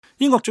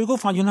英國最高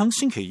法院喺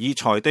星期二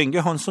裁定，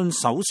約翰遜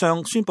首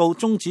相宣布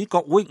終止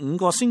國會5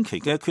個星期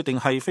嘅決定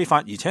係非法，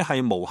而且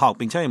係無效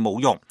並且係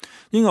冇用。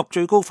英國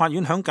最高法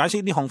院喺解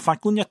釋呢項法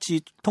官一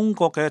致通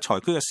過嘅裁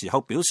決嘅時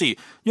候表示，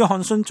約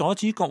翰遜阻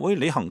止國會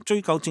履行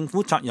追究政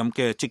府責任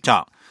嘅職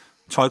責。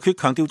裁決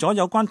強調咗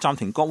有關暫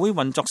停國會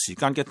運作時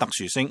間嘅特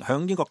殊性，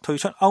響英國退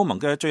出歐盟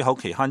嘅最後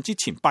期限之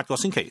前8個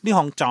星期，呢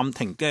項暫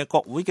停嘅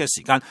國會嘅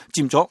時間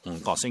佔咗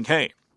5個星期。